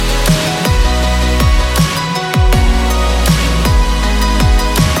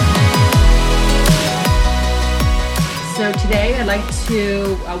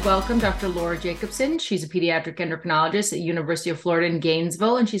to welcome Dr. Laura Jacobsen. She's a pediatric endocrinologist at University of Florida in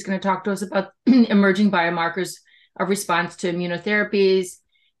Gainesville, and she's going to talk to us about emerging biomarkers of response to immunotherapies.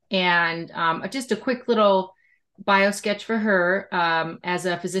 And just a quick little bio sketch for her. As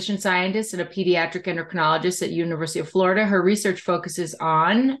a physician scientist and a pediatric endocrinologist at University of Florida, her research focuses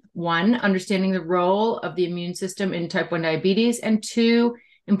on, one, understanding the role of the immune system in type 1 diabetes, and two,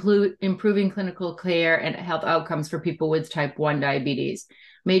 improving clinical care and health outcomes for people with type 1 diabetes.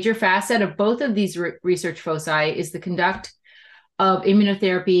 Major facet of both of these research foci is the conduct of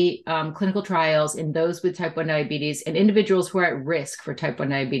immunotherapy clinical trials in those with type 1 diabetes and individuals who are at risk for type 1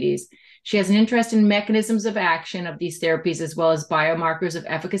 diabetes. She has an interest in mechanisms of action of these therapies, as well as biomarkers of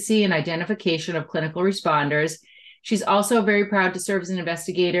efficacy and identification of clinical responders. She's also very proud to serve as an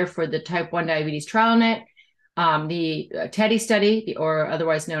investigator for the type 1 diabetes TrialNet, the TEDdy study, or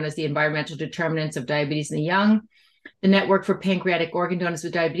otherwise known as the Environmental Determinants of Diabetes in the Young, the Network for Pancreatic Organ Donors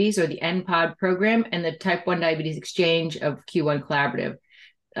with Diabetes, or the NPOD program, and the Type 1 Diabetes Exchange of Q1 Collaborative.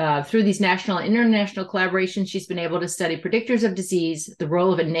 Through these national and international collaborations, she's been able to study predictors of disease, the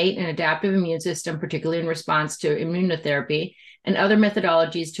role of innate and adaptive immune system, particularly in response to immunotherapy, and other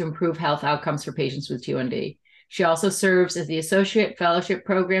methodologies to improve health outcomes for patients with T1D. She also serves as the Associate Fellowship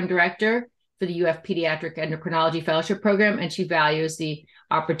Program Director for the UF Pediatric Endocrinology Fellowship Program, and she values the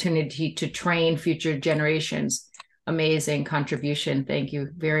opportunity to train future generations. Amazing contribution. Thank you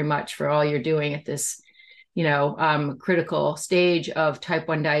very much for all you're doing at this, critical stage of type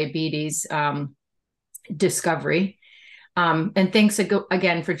 1 diabetes discovery. And thanks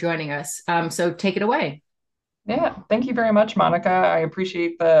again for joining us. So take it away. Yeah, thank you very much, Monica. I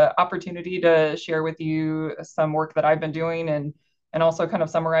appreciate the opportunity to share with you some work that I've been doing and also kind of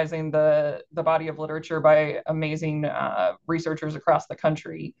summarizing the body of literature by amazing researchers across the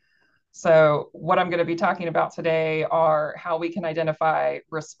country. So what I'm going to be talking about today are how we can identify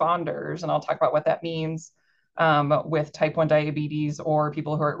responders, and I'll talk about what that means with type 1 diabetes or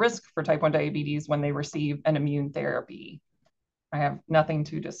people who are at risk for type 1 diabetes when they receive an immune therapy. I have nothing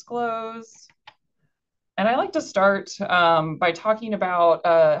to disclose. And I like to start by talking about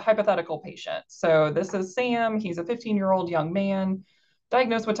a hypothetical patient. So this is Sam. He's a 15-year-old young man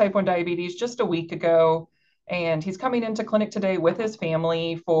diagnosed with type 1 diabetes just a week ago. And he's coming into clinic today with his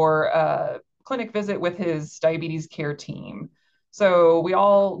family for a clinic visit with his diabetes care team. So we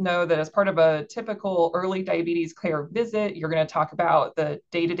all know that as part of a typical early diabetes care visit, you're going to talk about the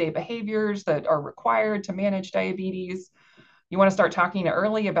day-to-day behaviors that are required to manage diabetes. You want to start talking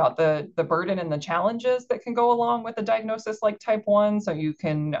early about the burden and the challenges that can go along with a diagnosis like type 1, so you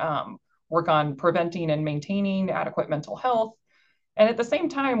can work on preventing and maintaining adequate mental health. And at the same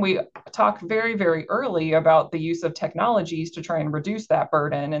time, we talk very, very early about the use of technologies to try and reduce that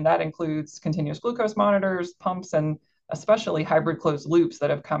burden. And that includes continuous glucose monitors, pumps, and especially hybrid closed loops that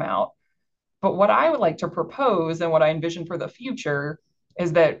have come out. But what I would like to propose and what I envision for the future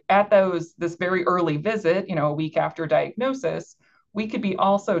is that at this very early visit, a week after diagnosis, we could be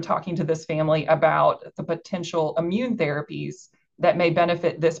also talking to this family about the potential immune therapies that may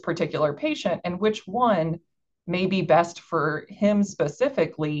benefit this particular patient and which one may be best for him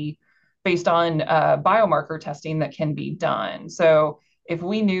specifically based on biomarker testing that can be done. So if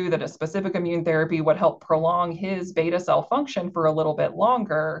we knew that a specific immune therapy would help prolong his beta cell function for a little bit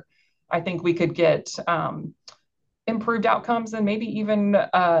longer, I think we could get improved outcomes and maybe even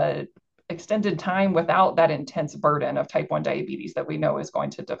extended time without that intense burden of type 1 diabetes that we know is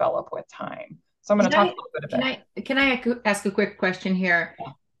going to develop with time. So I'm going to talk a little bit about it. Can I ask a quick question here?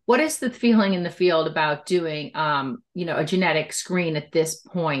 Yeah. What is the feeling in the field about doing, a genetic screen at this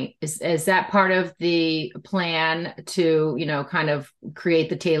point? Is that part of the plan to, kind of create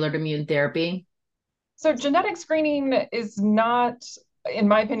the tailored immune therapy? So genetic screening is not, in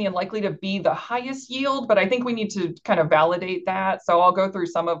my opinion, likely to be the highest yield, but I think we need to kind of validate that. So I'll go through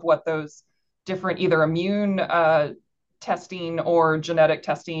some of what those different either immune testing or genetic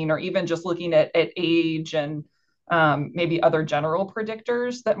testing, or even just looking at age and maybe other general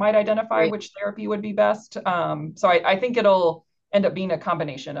predictors that might identify which therapy would be best. So I think it'll end up being a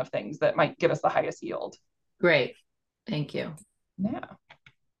combination of things that might give us the highest yield. Great. Thank you. Yeah.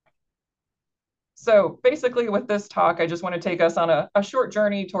 So basically with this talk, I just want to take us on a short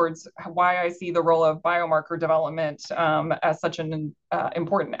journey towards why I see the role of biomarker development as such an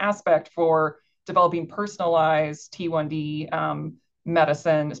important aspect for developing personalized T1D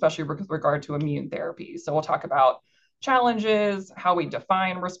medicine, especially with regard to immune therapy. So we'll talk about challenges, how we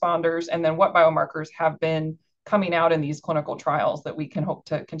define responders, and then what biomarkers have been coming out in these clinical trials that we can hope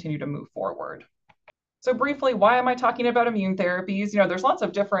to continue to move forward. So briefly, why am I talking about immune therapies? There's lots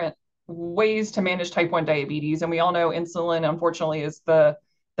of different ways to manage type 1 diabetes. And we all know insulin, unfortunately, is the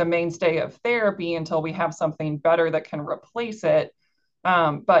mainstay of therapy until we have something better that can replace it.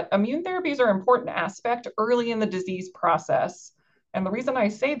 But immune therapies are an important aspect early in the disease process. And the reason I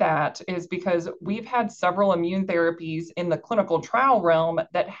say that is because we've had several immune therapies in the clinical trial realm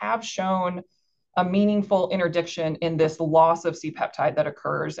that have shown a meaningful interdiction in this loss of C-peptide that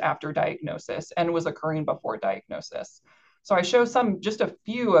occurs after diagnosis and was occurring before diagnosis. So I show just a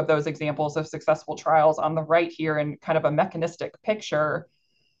few of those examples of successful trials on the right here in kind of a mechanistic picture.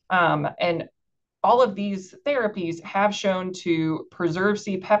 And all of these therapies have shown to preserve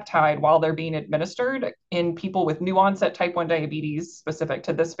C-peptide while they're being administered in people with new onset type 1 diabetes, specific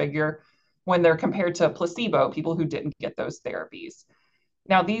to this figure, when they're compared to placebo, people who didn't get those therapies.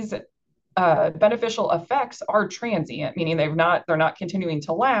 Now, these beneficial effects are transient, meaning they're not continuing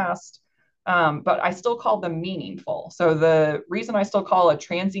to last, but I still call them meaningful. So the reason I still call a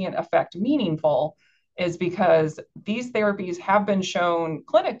transient effect meaningful is because these therapies have been shown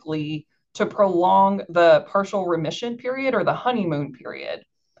clinically to prolong the partial remission period or the honeymoon period.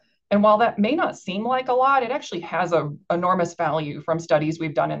 And while that may not seem like a lot, it actually has an enormous value from studies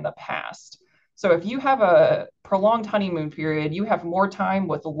we've done in the past. So if you have a prolonged honeymoon period, you have more time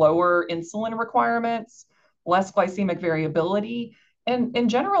with lower insulin requirements, less glycemic variability, and in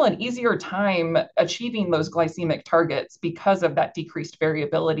general, an easier time achieving those glycemic targets because of that decreased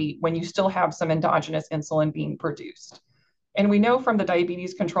variability when you still have some endogenous insulin being produced. And we know from the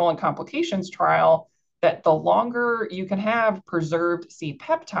diabetes control and complications trial that the longer you can have preserved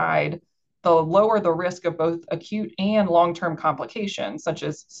C-peptide, the lower the risk of both acute and long-term complications, such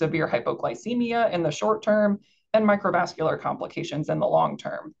as severe hypoglycemia in the short term and microvascular complications in the long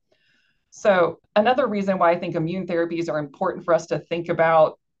term. So another reason why I think immune therapies are important for us to think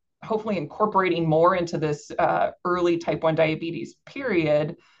about hopefully incorporating more into this early type 1 diabetes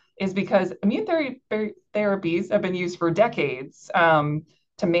period is because immune therapies have been used for decades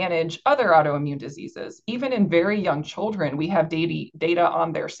to manage other autoimmune diseases. Even in very young children, we have data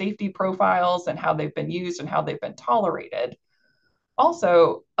on their safety profiles and how they've been used and how they've been tolerated.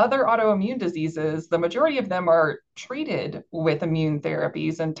 Also, other autoimmune diseases, the majority of them are treated with immune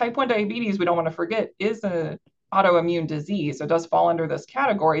therapies. And type 1 diabetes, we don't want to forget, is an autoimmune disease. So it does fall under this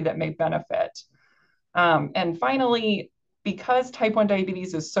category that may benefit. And finally, because type 1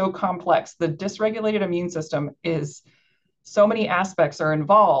 diabetes is so complex, the dysregulated immune system is so many aspects are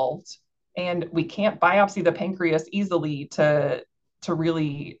involved, and we can't biopsy the pancreas easily to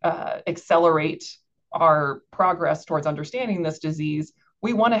really accelerate our progress towards understanding this disease.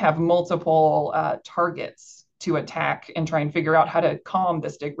 We want to have multiple targets to attack and try and figure out how to calm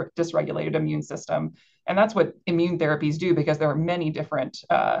this dysregulated immune system. And that's what immune therapies do, because there are many different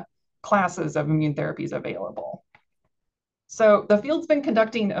classes of immune therapies available. So the field's been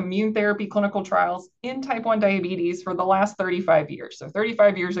conducting immune therapy clinical trials in type 1 diabetes for the last 35 years. So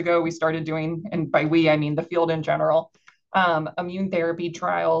 35 years ago, we started doing, and by we, I mean the field in general, immune therapy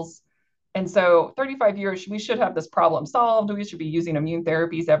trials. And so 35 years, we should have this problem solved. We should be using immune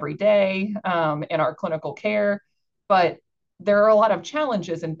therapies every day in our clinical care. But there are a lot of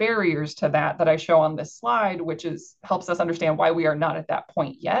challenges and barriers to that I show on this slide, which helps us understand why we are not at that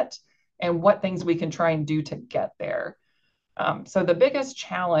point yet and what things we can try and do to get there. So the biggest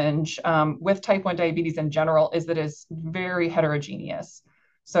challenge with type 1 diabetes in general is that it's very heterogeneous.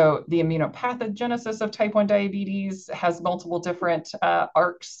 So the immunopathogenesis of type 1 diabetes has multiple different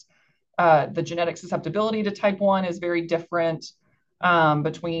arcs. The genetic susceptibility to type 1 is very different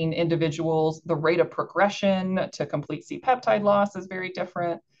between individuals. The rate of progression to complete C-peptide loss is very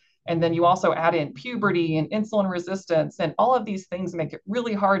different. And then you also add in puberty and insulin resistance, and all of these things make it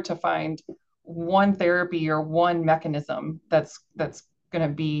really hard to find one therapy or one mechanism that's going to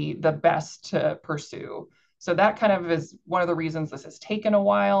be the best to pursue. So that kind of is one of the reasons this has taken a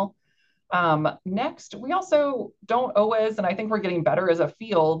while. Next, we also don't always, and I think we're getting better as a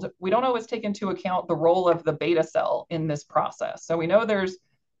field, we don't always take into account the role of the beta cell in this process. So we know there's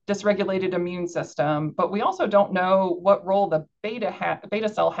dysregulated immune system, but we also don't know what role the beta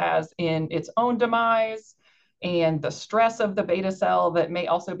cell has in its own demise and the stress of the beta cell that may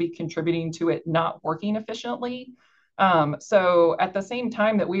also be contributing to it not working efficiently. So at the same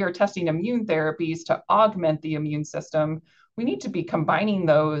time that we are testing immune therapies to augment the immune system, we need to be combining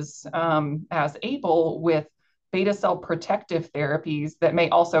those as able with beta cell protective therapies that may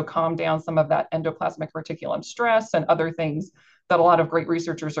also calm down some of that endoplasmic reticulum stress and other things that a lot of great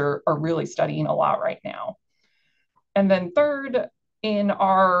researchers are really studying a lot right now. And then third, in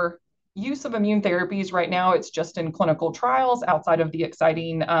our use of immune therapies right now, it's just in clinical trials outside of the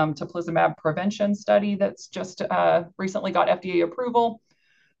exciting teplizumab prevention study that's just recently got FDA approval.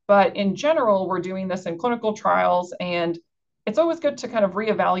 But in general, we're doing this in clinical trials, and it's always good to kind of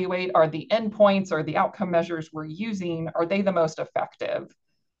reevaluate, are the endpoints or the outcome measures we're using, are they the most effective?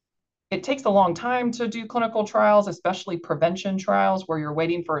 It takes a long time to do clinical trials, especially prevention trials where you're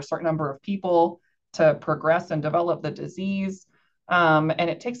waiting for a certain number of people to progress and develop the disease. And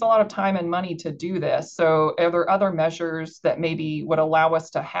it takes a lot of time and money to do this. So are there other measures that maybe would allow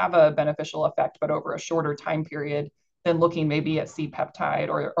us to have a beneficial effect, but over a shorter time period than looking maybe at C-peptide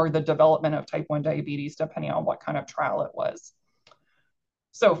or the development of type 1 diabetes, depending on what kind of trial it was?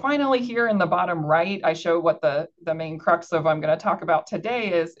 So finally, here in the bottom right, I show what the main crux of what I'm going to talk about today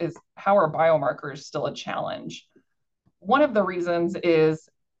is how are biomarkers still a challenge? One of the reasons is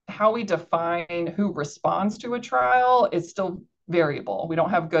how we define who responds to a trial is still variable. We don't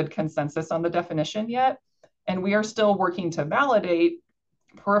have good consensus on the definition yet, and we are still working to validate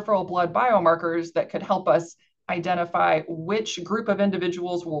peripheral blood biomarkers that could help us identify which group of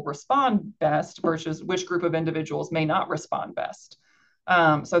individuals will respond best versus which group of individuals may not respond best.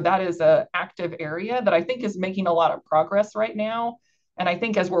 So that is an active area that I think is making a lot of progress right now. And I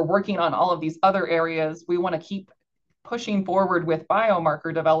think as we're working on all of these other areas, we want to keep pushing forward with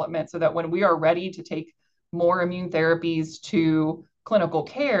biomarker development so that when we are ready to take more immune therapies to clinical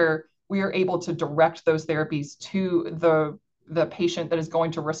care, we are able to direct those therapies to the patient that is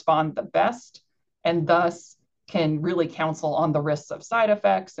going to respond the best, and thus can really counsel on the risks of side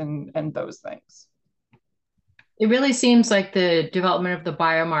effects and those things. It really seems like the development of the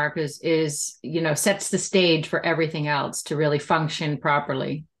biomarkers is, sets the stage for everything else to really function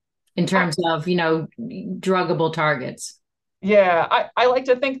properly in terms of, druggable targets. Yeah, I like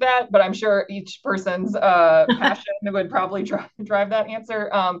to think that, but I'm sure each person's passion would probably drive that answer.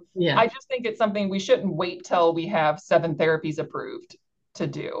 Yeah. I just think it's something we shouldn't wait till we have 7 therapies approved to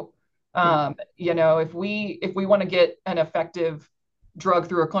do. If we want to get an effective drug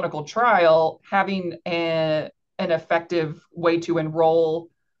through a clinical trial, having an effective way to enroll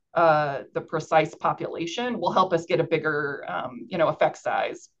the precise population will help us get a bigger, effect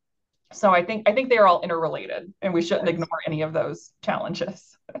size. So I think they are all interrelated, and we shouldn't ignore any of those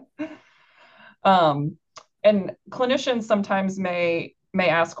challenges. um, and clinicians sometimes may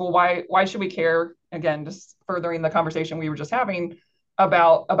ask, well, why should we care? Again, just furthering the conversation we were just having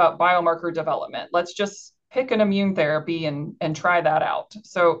about biomarker development. Let's just pick an immune therapy and try that out.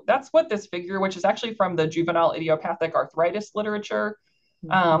 So that's what this figure, which is actually from the juvenile idiopathic arthritis literature,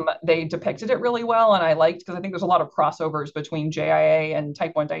 they depicted it really well, and I liked, because I think there's a lot of crossovers between JIA and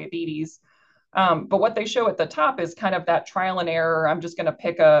type 1 diabetes. But what they show at the top is kind of that trial and error. I'm just going to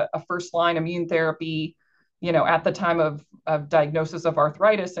pick a first line immune therapy, at the time of diagnosis of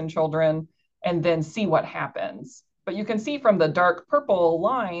arthritis in children, and then see what happens. But you can see from the dark purple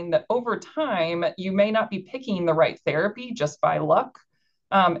line that over time, you may not be picking the right therapy just by luck.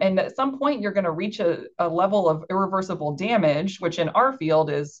 And at some point, you're going to reach a level of irreversible damage, which in our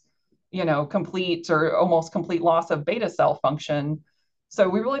field is, complete or almost complete loss of beta cell function. So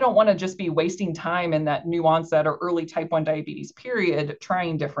we really don't want to just be wasting time in that new onset or early type 1 diabetes period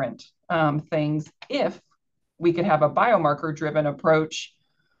trying different things if we could have a biomarker driven approach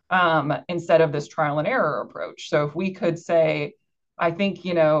instead of this trial and error approach. So if we could say, I think,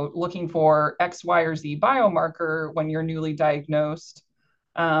 looking for X, Y, or Z biomarker when you're newly diagnosed,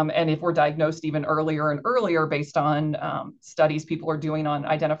 and if we're diagnosed even earlier and earlier based on studies people are doing on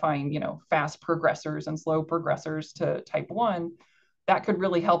identifying, fast progressors and slow progressors to type 1, that could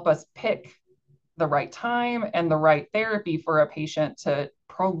really help us pick the right time and the right therapy for a patient to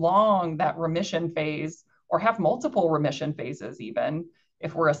prolong that remission phase or have multiple remission phases, even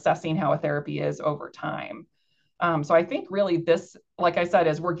if we're assessing how a therapy is over time. So I think really this, like I said,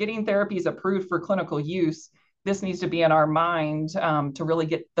 as we're getting therapies approved for clinical use, this needs to be in our mind to really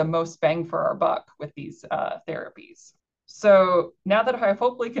get the most bang for our buck with these therapies. So now that I've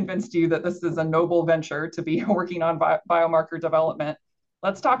hopefully convinced you that this is a noble venture to be working on biomarker development,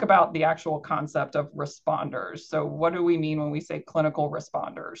 let's talk about the actual concept of responders. So what do we mean when we say clinical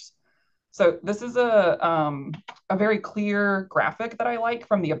responders? So this is a very clear graphic that I like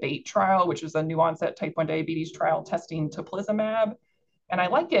from the ABATE trial, which is a new onset type 1 diabetes trial testing teplizumab. And I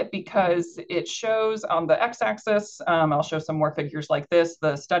like it because it shows on the x-axis, I'll show some more figures like this,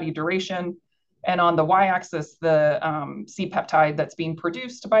 the study duration, and on the y-axis, the C-peptide that's being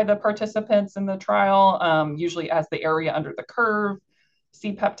produced by the participants in the trial, usually as the area under the curve,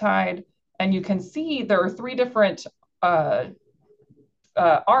 C-peptide. And you can see there are 3 different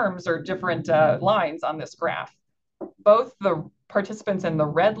arms or different lines on this graph. Both the participants in the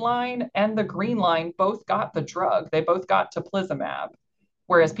red line and the green line both got the drug. They both got teplizumab.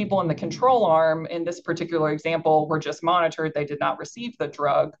 Whereas people in the control arm in this particular example were just monitored, they did not receive the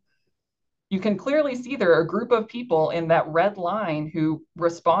drug. You can clearly see there are a group of people in that red line who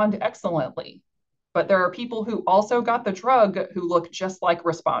respond excellently. But there are people who also got the drug who look just like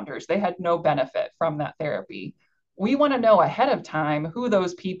responders. They had no benefit from that therapy. We want to know ahead of time who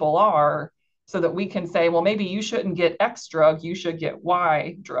those people are so that we can say, well, maybe you shouldn't get X drug, you should get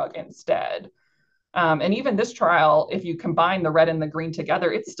Y drug instead. And even this trial, if you combine the red and the green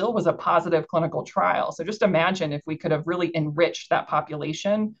together, it still was a positive clinical trial. So just imagine if we could have really enriched that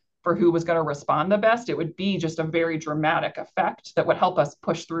population for who was going to respond the best, it would be just a very dramatic effect that would help us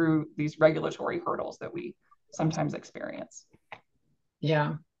push through these regulatory hurdles that we sometimes experience.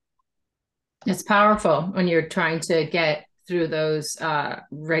 Yeah. It's powerful when you're trying to get through those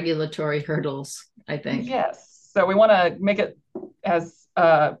regulatory hurdles, I think. Yes. So we want to make it as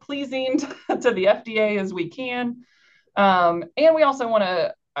pleasing to the FDA as we can. And we also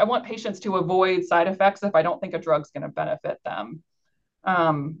I want patients to avoid side effects if I don't think a drug's going to benefit them.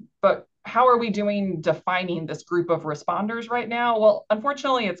 But how are we doing defining this group of responders right now? Well,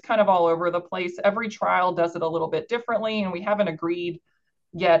 unfortunately, it's kind of all over the place. Every trial does it a little bit differently, and we haven't agreed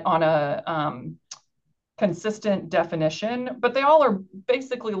yet on a consistent definition, but they all are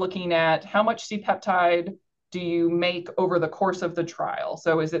basically looking at how much C-peptide do you make over the course of the trial.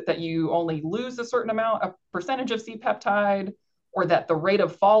 So is it that you only lose a certain amount, a percentage of C-peptide, or that the rate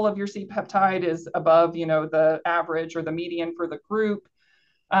of fall of your C-peptide is above, the average or the median for the group?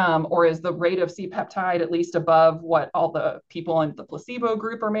 Or is the rate of C-peptide at least above what all the people in the placebo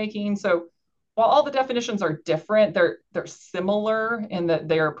group are making? So while all the definitions are different, they're similar in that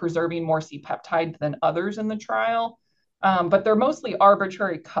they are preserving more C-peptide than others in the trial, but they're mostly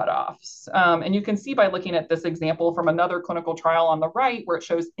arbitrary cutoffs. And you can see by looking at this example from another clinical trial on the right, where it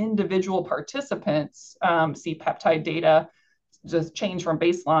shows individual participants' C-peptide data just change from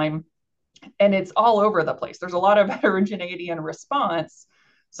baseline, and it's all over the place. There's a lot of heterogeneity in response.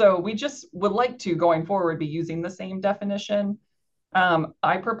 So we just would like to, going forward, be using the same definition.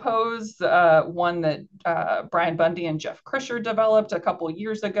 I propose one that Brian Bundy and Jeff Krischer developed a couple of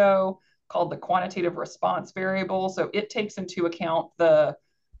years ago called the quantitative response variable. So it takes into account the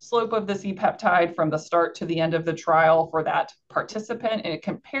slope of the C-peptide from the start to the end of the trial for that participant, and it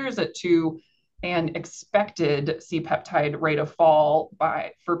compares it to an expected C-peptide rate of fall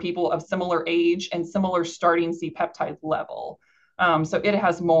for people of similar age and similar starting C-peptide level. So it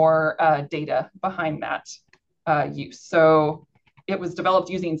has more data behind that use. So it was developed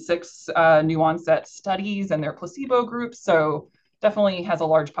using 6 new onset studies and their placebo groups. So definitely has a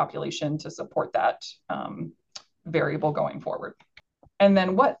large population to support that variable going forward. And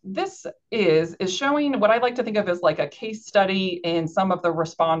then what this is showing what I like to think of as like a case study in some of the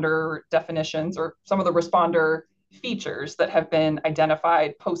responder definitions or some of the responder features that have been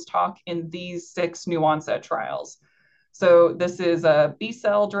identified post hoc in these 6 new onset trials. So this is a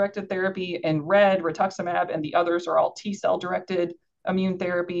B-cell directed therapy in red, rituximab, and the others are all T-cell directed immune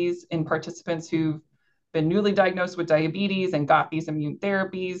therapies in participants who've been newly diagnosed with diabetes and got these immune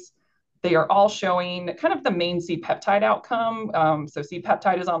therapies. They are all showing kind of the main C-peptide outcome. So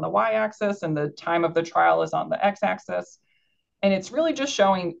C-peptide is on the y-axis and the time of the trial is on the x-axis. And it's really just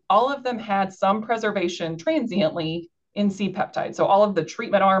showing all of them had some preservation transiently in C-peptide. So all of the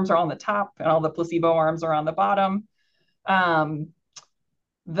treatment arms are on the top and all the placebo arms are on the bottom.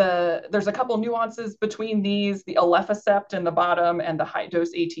 There's a couple nuances between these. The Alefacept in the bottom and the high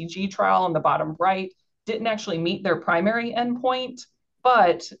dose ATG trial in the bottom right didn't actually meet their primary endpoint,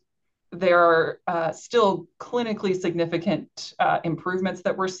 but there are still clinically significant improvements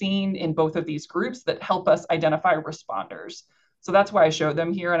that we're seeing in both of these groups that help us identify responders. So that's why I showed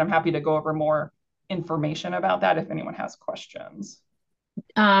them here, and I'm happy to go over more information about that if anyone has questions.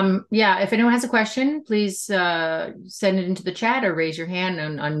 Yeah, if anyone has a question, please send it into the chat or raise your hand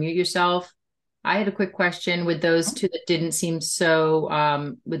and unmute yourself. I had a quick question with those 2 that didn't seem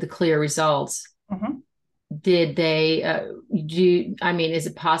so with the clear results. Mm-hmm. Did they is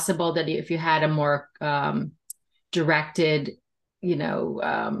it possible that if you had a more directed,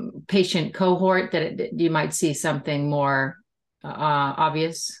 patient cohort that you might see something more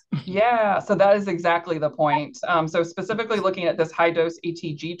obvious? Yeah, so that is exactly the point. So specifically looking at this high dose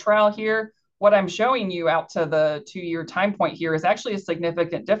ATG trial here, what I'm showing you out to the 2-year time point here is actually a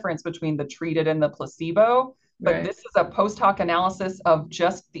significant difference between the treated and the placebo. But Right. this is a post hoc analysis of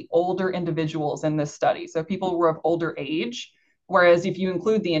just the older individuals in this study. So people who were of older age, whereas if you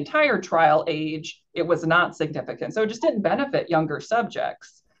include the entire trial age, it was not significant. So it just didn't benefit younger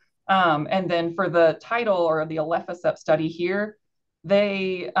subjects. And then for the title or the Alefacept study here,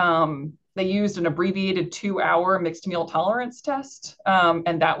 they They used an abbreviated 2-hour mixed meal tolerance test,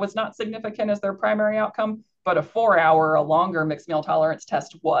 and that was not significant as their primary outcome, but a 4-hour, a longer mixed meal tolerance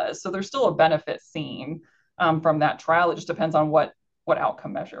test was. So there's still a benefit seen from that trial. It just depends on what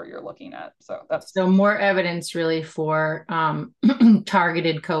outcome measure you're looking at. So that's So more evidence really for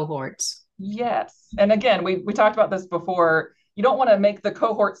targeted cohorts. yes. And again, we talked about this before. You don't want to make the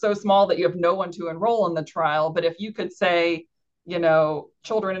cohort so small that you have no one to enroll in the trial. But if you could say,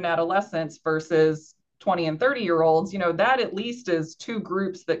 children and adolescents versus 20 and 30-year-olds, that at least is two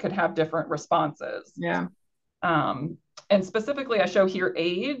groups that could have different responses. Yeah. And specifically, I show here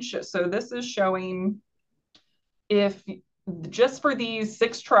age. So this is showing if just for these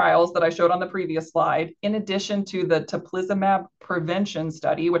 6 trials that I showed on the previous slide, in addition to the teplizumab prevention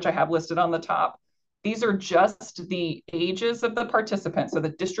study, which I have listed on the top, these are just the ages of the participants, so the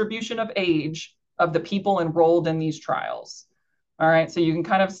distribution of age of the people enrolled in these trials. All right, so you can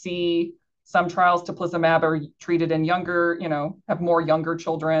kind of see some trials teplizumab are treated in younger, have more younger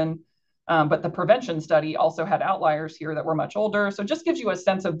children. But the prevention study also had outliers here that were much older. So it just gives you a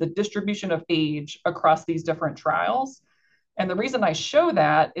sense of the distribution of age across these different trials. And the reason I show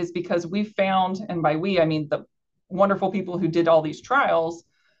that is because we found, and by we, I mean the wonderful people who did all these trials,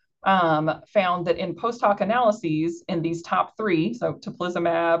 found that in post hoc analyses in these top 3, so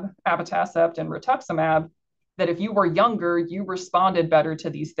teplizumab, abatacept, and rituximab, that if you were younger, you responded better to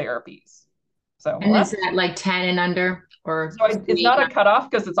these therapies. So, And is that like 10 and under or so it's not a cutoff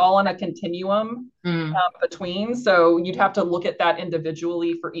because it's all on a continuum Mm. between. So you'd have to look at that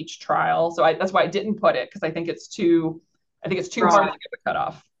individually for each trial. So that's why I didn't put it because I think it's too hard to give a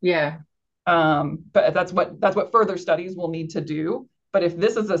cutoff. Yeah. But that's what further studies will need to do. But if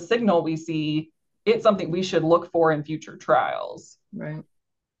this is a signal we see, it's something we should look for in future trials. Right.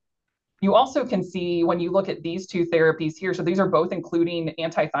 You also can see when you look at these 2 therapies here, so these are both including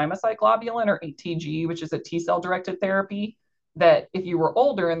anti-thymocyte globulin or ATG, which is a T-cell directed therapy, that if you were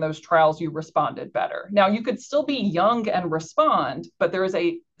older in those trials, you responded better. Now, you could still be young and respond, but there is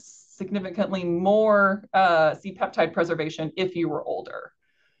a significantly more C-peptide preservation if you were older.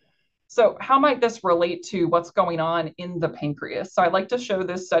 So how might this relate to what's going on in the pancreas? So I like to show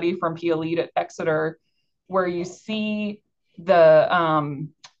this study from PLE at Exeter, where you see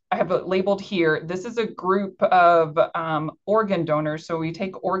I have it labeled here. This is a group of organ donors. So we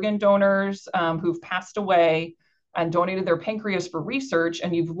take organ donors who've passed away and donated their pancreas for research,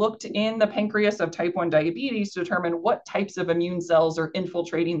 and you've looked in the pancreas of type 1 diabetes to determine what types of immune cells are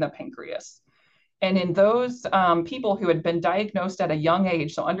infiltrating the pancreas. And in those people who had been diagnosed at a young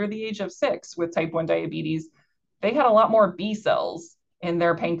age, so under the age of 6 with type 1 diabetes, they had a lot more B cells in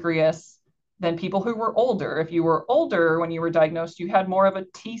their pancreas than people who were older. If you were older when you were diagnosed, you had more of a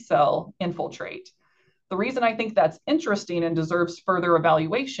T cell infiltrate. The reason I think that's interesting and deserves further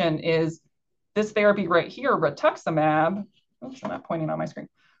evaluation is this therapy right here, rituximab. Oops, I'm not pointing on my screen.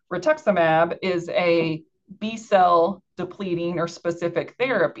 Rituximab is a B cell depleting or specific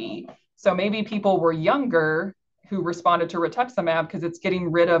therapy. So maybe people were younger who responded to rituximab because it's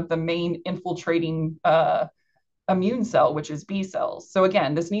getting rid of the main infiltrating immune cell, which is B cells. So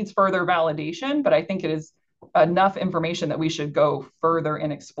again, this needs further validation, but I think it is enough information that we should go further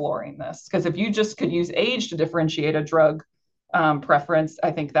in exploring this. Because if you just could use age to differentiate a drug preference,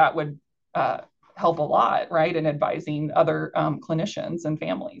 I think that would help a lot, right, in advising other clinicians and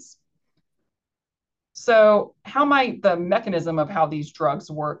families. So how might the mechanism of how these drugs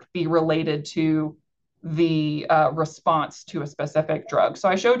work be related to the response to a specific drug? So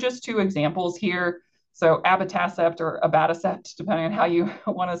I show just 2 examples here. So abatacept or abatacept, depending on how you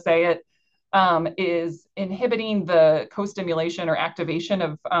want to say it, is inhibiting the co-stimulation or activation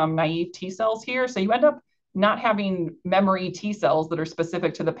of naive T cells here. So you end up not having memory T cells that are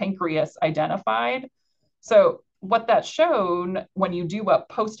specific to the pancreas identified. So what that shown when you do a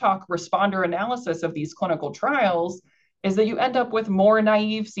post hoc responder analysis of these clinical trials is that you end up with more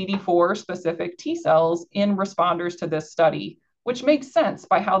naive CD4 specific T cells in responders to this study, which makes sense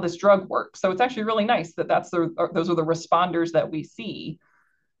by how this drug works. So it's actually really nice that those are the responders that we see.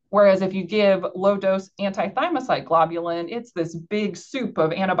 Whereas if you give low dose anti-thymocyte globulin, it's this big soup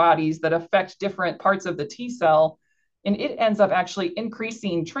of antibodies that affect different parts of the T cell. And it ends up actually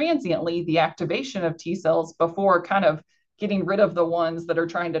increasing transiently the activation of T cells before kind of getting rid of the ones that are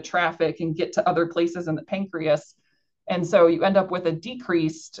trying to traffic and get to other places in the pancreas. And so you end up with a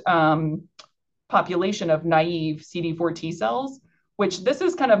decreased population of naive CD4 T cells, which this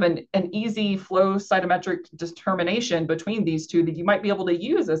is kind of an easy flow cytometric determination between these 2 that you might be able to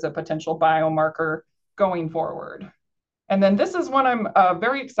use as a potential biomarker going forward. And then this is one I'm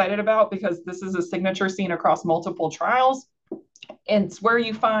very excited about because this is a signature seen across multiple trials. It's where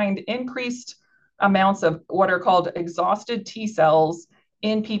you find increased amounts of what are called exhausted T cells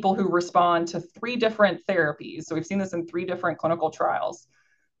in people who respond to three different therapies. So we've seen this in three different clinical trials.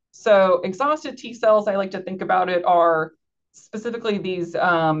 So exhausted T cells, I like to think about it, are specifically these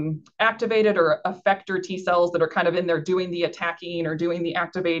activated or effector T cells that are kind of in there doing the attacking or doing the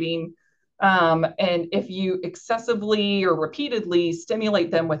activating. And if you excessively or repeatedly stimulate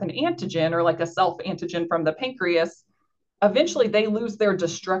them with an antigen or like a self antigen from the pancreas, eventually they lose their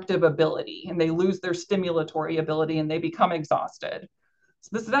destructive ability and they lose their stimulatory ability and they become exhausted. So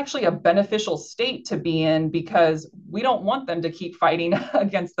this is actually a beneficial state to be in because we don't want them to keep fighting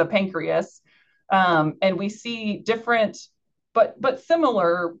against the pancreas. And we see different but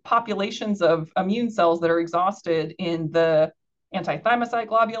similar populations of immune cells that are exhausted in the anti-thymocyte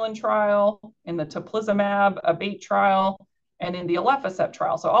globulin trial, in the teplizumab abate trial, and in the alefacept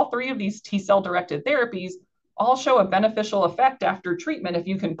trial. So all three of these T cell directed therapies all show a beneficial effect after treatment if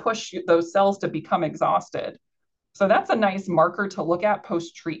you can push those cells to become exhausted. So that's a nice marker to look at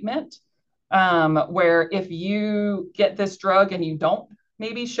post-treatment, where if you get this drug and you don't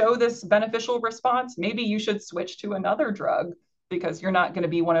maybe show this beneficial response, maybe you should switch to another drug because you're not going to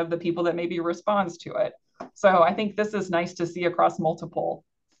be one of the people that maybe responds to it. So I think this is nice to see across multiple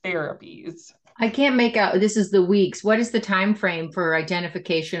therapies. I can't make out, this is the weeks. What is the time frame for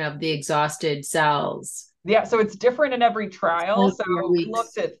identification of the exhausted cells? Yeah, so it's different in every trial. Like So we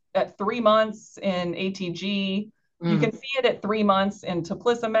looked weeks. at 3 months in ATG. You Mm. can see it at 3 months in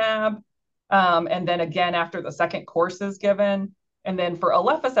teplizumab, and then again after the second course is given. And then for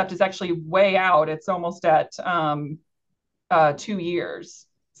alefacept, it's actually way out. It's almost at 2 years.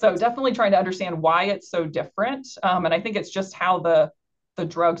 So definitely trying to understand why it's so different. And I think it's just how the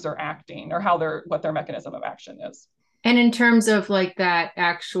drugs are acting or how what their mechanism of action is. And in terms of like that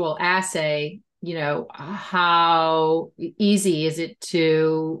actual assay, how easy is it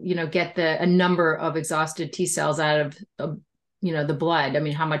to, get a number of exhausted T cells out of the blood? I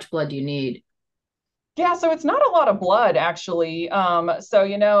mean, how much blood do you need? Yeah, so it's not a lot of blood actually.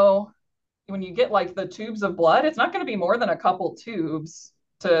 So when you get like the tubes of blood, it's not going to be more than a couple tubes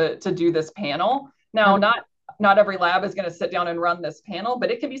to do this panel. Now, Okay. not every lab is going to sit down and run this panel,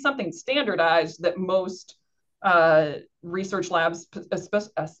 but it can be something standardized that most research labs,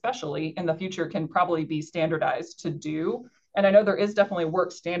 especially in the future, can probably be standardized to do. And I know there is definitely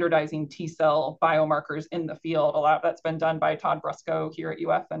work standardizing T cell biomarkers in the field. A lot of that's been done by Todd Brusco here at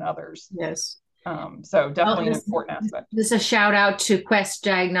UF and others. Yes. So Well, definitely an important aspect. this is a shout out to Quest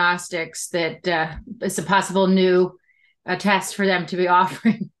Diagnostics that it's a possible new test for them to be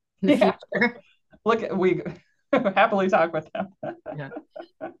offering in the Yeah, future. look, we happily talk with them. Yeah.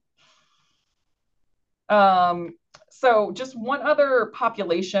 Um, so just one other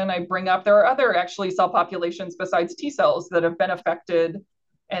population I bring up, there are other actually cell populations besides T cells that have been affected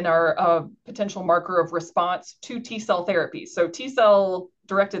and are a potential marker of response to T cell therapies. So T cell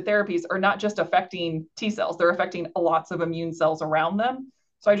directed therapies are not just affecting T cells, they're affecting lots of immune cells around them.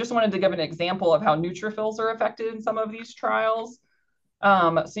 So I just wanted to give an example of how neutrophils are affected in some of these trials.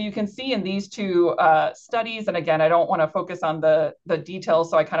 So you can see in these two studies, and again, I don't want to focus on the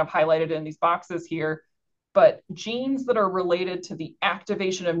details, so I kind of highlighted in these boxes here, but genes that are related to the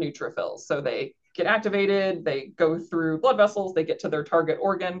activation of neutrophils. So they get activated, they go through blood vessels, they get to their target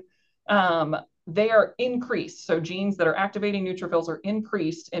organ. They are increased. So genes that are activating neutrophils are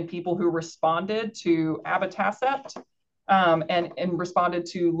increased in people who responded to abatacept and responded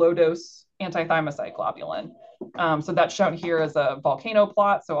to low dose anti-thymocyte globulin. So that's shown here as a volcano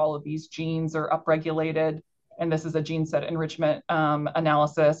plot. So all of these genes are upregulated. And this is a gene set enrichment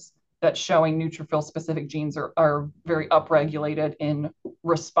analysis that's showing neutrophil specific genes are very upregulated in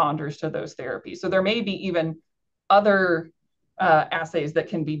responders to those therapies. So there may be even other assays that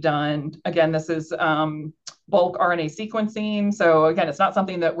can be done. Again, this is bulk RNA sequencing. So again, it's not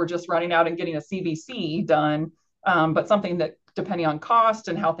something that we're just running out and getting a CVC done, but something that, depending on cost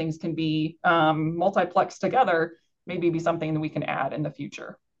and how things can be multiplexed together, maybe be something that we can add in the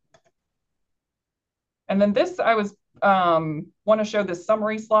future. And then this, I want to show this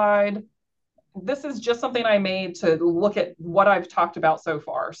summary slide. This is just something I made to look at what I've talked about so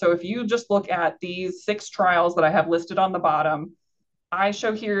far. So if you just look at these 6 trials that I have listed on the bottom, I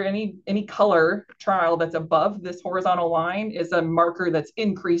show here any color trial that's above this horizontal line is a marker that's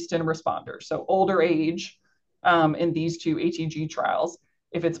increased in responders. So older age in these 2 ATG trials.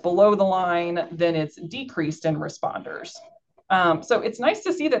 If it's below the line, then it's decreased in responders. So it's nice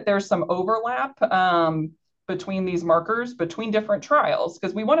to see that there's some overlap between these markers, between different trials,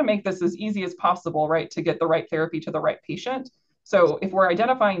 because we want to make this as easy as possible, right, to get the right therapy to the right patient. So if we're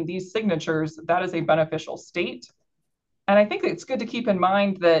identifying these signatures, that is a beneficial state. And I think it's good to keep in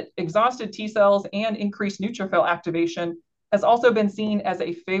mind that exhausted T cells and increased neutrophil activation has also been seen as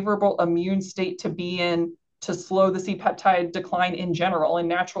a favorable immune state to be in to slow the C peptide decline in general in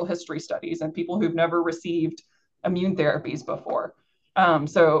natural history studies and people who've never received immune therapies before.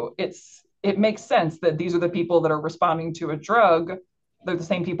 So it makes sense that these are the people that are responding to a drug. They're the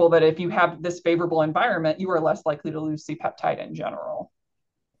same people that if you have this favorable environment, you are less likely to lose C peptide in general.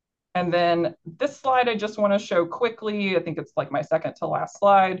 And then this slide, I just want to show quickly. I think it's like my second to last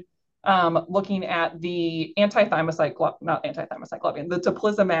slide. Looking at the not anti-thymocyte globulin, the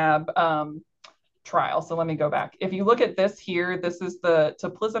teplizumab trial. So let me go back. If you look at this here, this is the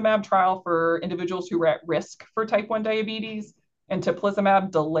teplizumab trial for individuals who were at risk for type 1 diabetes. And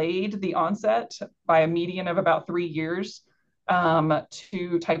teplizumab delayed the onset by a median of about 3 years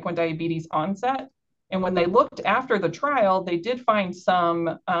to type 1 diabetes onset. And when they looked after the trial, they did find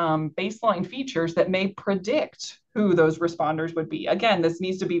some baseline features that may predict who those responders would be. Again, this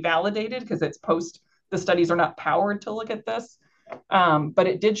needs to be validated because it's post, the studies are not powered to look at this. But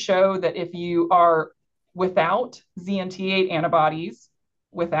it did show that if you are without ZNT8 antibodies,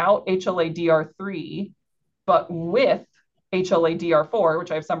 without HLA-DR3, but with HLA-DR4,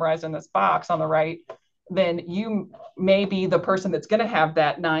 which I've summarized in this box on the right, then you may be the person that's going to have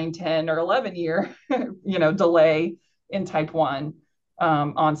that 9, 10, or 11 year delay in type 1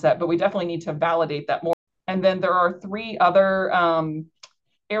 onset. But we definitely need to validate that more. And then there are 3 other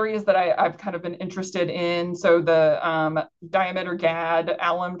areas that I've kind of been interested in. So the Diameter GAD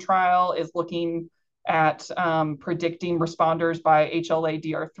alum trial is looking at predicting responders by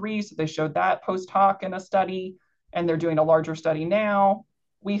HLA-DR3. So they showed that post hoc in a study, and they're doing a larger study now.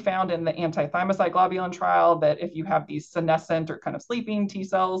 We found in the anti-thymocyte globulin trial that if you have these senescent or kind of sleeping T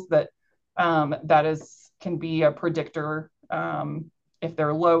cells, that can be a predictor if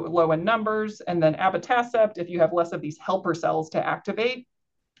they're low in numbers. And then abatacept, if you have less of these helper cells to activate,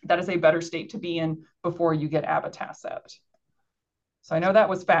 that is a better state to be in before you get abatacept. So I know that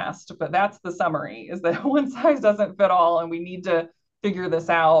was fast, but that's the summary, is that one size doesn't fit all, and we need to figure this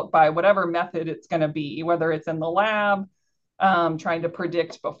out by whatever method it's going to be, whether it's in the lab, trying to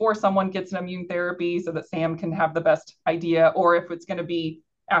predict before someone gets an immune therapy so that Sam can have the best idea, or if it's going to be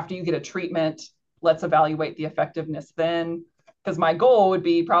after you get a treatment, let's evaluate the effectiveness then. Because my goal would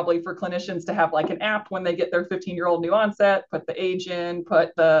be probably for clinicians to have like an app when they get their 15-year-old new onset, put the age in,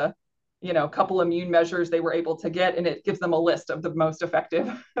 put the couple immune measures they were able to get, and it gives them a list of the most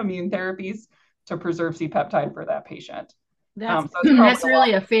effective immune therapies to preserve C-peptide for that patient. That's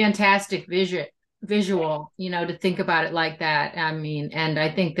really a fantastic visual, to think about it like that. I mean, and I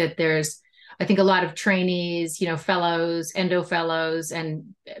think that I think a lot of trainees, fellows, endo fellows,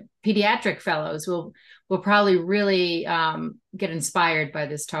 and pediatric fellows will probably really get inspired by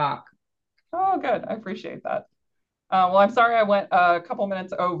this talk. Oh, good. I appreciate that. Well, I'm sorry I went a couple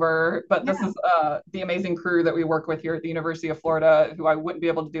minutes over, but this is the amazing crew that we work with here at the University of Florida, who I wouldn't be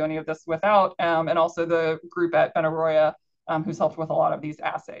able to do any of this without, and also the group at Benaroya, who's helped with a lot of these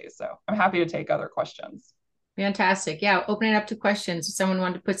assays. So I'm happy to take other questions. Fantastic. Yeah, open it up to questions. If someone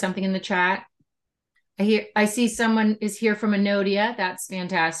wanted to put something in the chat. I see someone is here from Enodia. That's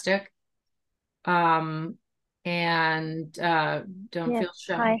fantastic. And don't feel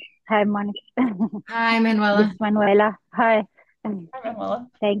shy. Hi, Monica. Hi, Manuela. This is Manuela. Hi. Hi, Manuela.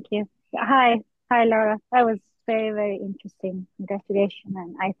 Thank you. Hi, Laura. That was very, very interesting investigation,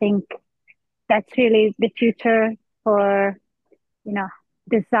 and I think that's really the future for,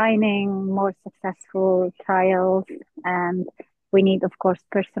 designing more successful trials. And we need, of course,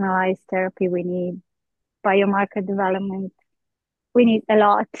 personalized therapy. We need biomarker development. We need a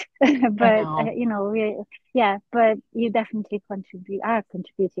lot, but but you definitely are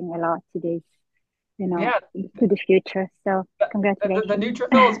contributing a lot to this, to the future. So congratulations. The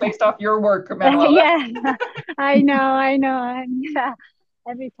neutrophil is based off your work, Manuela. Yeah, I know. And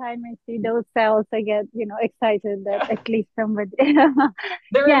every time I see those cells, I get, excited that at least somebody.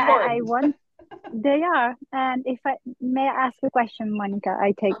 They're important. I want. They are. And if I may ask a question, Monica,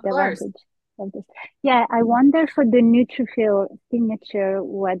 I take the advantage of this. Yeah, I wonder for the neutrophil signature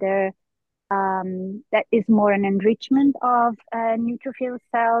whether that is more an enrichment of neutrophil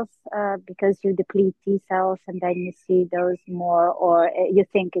cells because you deplete T cells and then you see those more, or you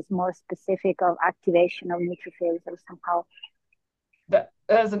think is more specific of activation of neutrophils or somehow? That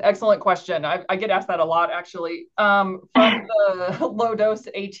is an excellent question. I get asked that a lot, actually. From the low dose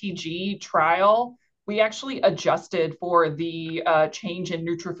ATG trial, we actually adjusted for the change in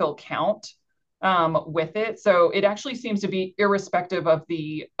neutrophil count with it. So it actually seems to be irrespective of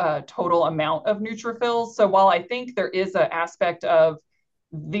the total amount of neutrophils. So while I think there is an aspect of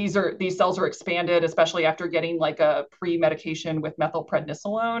these cells are expanded, especially after getting like a pre-medication with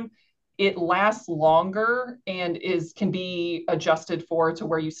methylprednisolone. It lasts longer and can be adjusted for to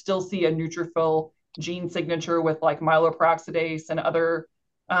where you still see a neutrophil gene signature with like myeloperoxidase and other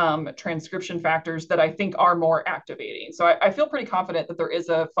transcription factors that I think are more activating. So I feel pretty confident that there is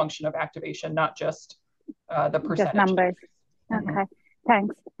a function of activation, not just the percentage. Just numbers. Okay,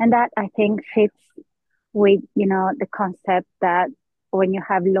 thanks. And that I think fits with, the concept that when you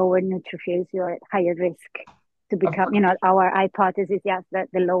have lower neutrophils, you're at higher risk to become, our hypothesis, yes, that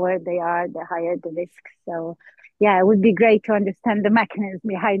the lower they are, the higher the risk. So yeah, it would be great to understand the mechanism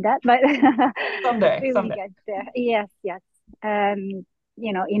behind that, but someday. Get there. Yes.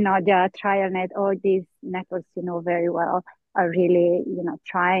 Inadia, TrialNet, all these networks, very well, are really,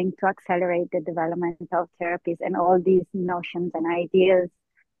 trying to accelerate the development of therapies, and all these notions and ideas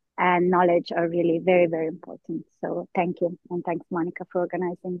and knowledge are really very, very important. So thank you. And thanks, Monica, for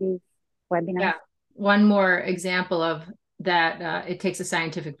organizing these webinars. Yeah. One more example of that, it takes a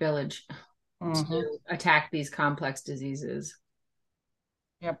scientific village to attack these complex diseases.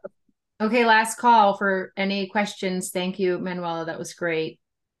 Yep. Okay, last call for any questions. Thank you, Manuela. That was great.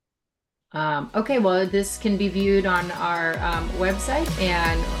 Okay, well, this can be viewed on our website,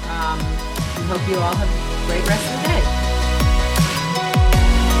 and we hope you all have a great rest of the day.